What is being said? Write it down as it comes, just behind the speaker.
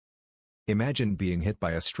Imagine being hit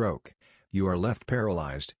by a stroke. You are left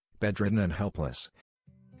paralyzed, bedridden and helpless.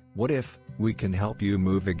 What if we can help you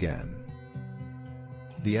move again?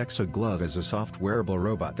 The EsoGLOVE is a soft wearable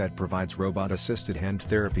robot that provides robot-assisted hand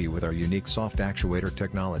therapy with our unique soft actuator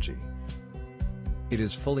technology. It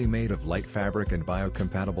is fully made of light fabric and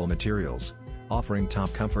biocompatible materials, offering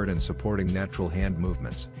top comfort and supporting natural hand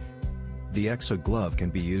movements. The EsoGLOVE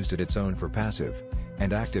can be used at its own for passive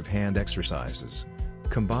and active hand exercises,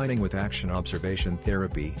 combining with action observation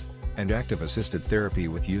therapy and active assisted therapy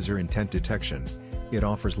with user intent detection. It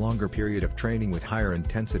offers longer period of training with higher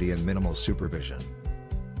intensity and minimal supervision.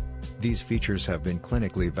 These features have been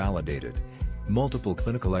clinically validated. Multiple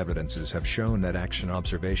clinical evidences have shown that action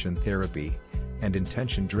observation therapy and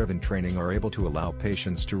intention-driven training are able to allow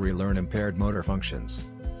patients to relearn impaired motor functions.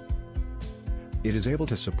 It is able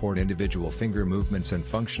to support individual finger movements and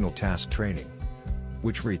functional task training,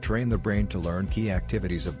 which retrain the brain to learn key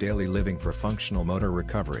activities of daily living for functional motor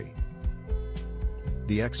recovery.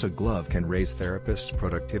 The EsoGLOVE can raise therapists'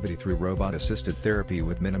 productivity through robot-assisted therapy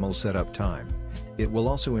with minimal setup time. It will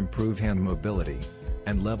also improve hand mobility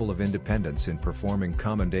and level of independence in performing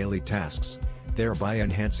common daily tasks, thereby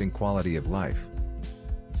enhancing quality of life.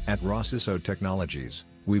 At Ross Eso Technologies,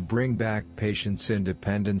 we bring back patients'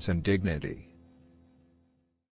 independence and dignity.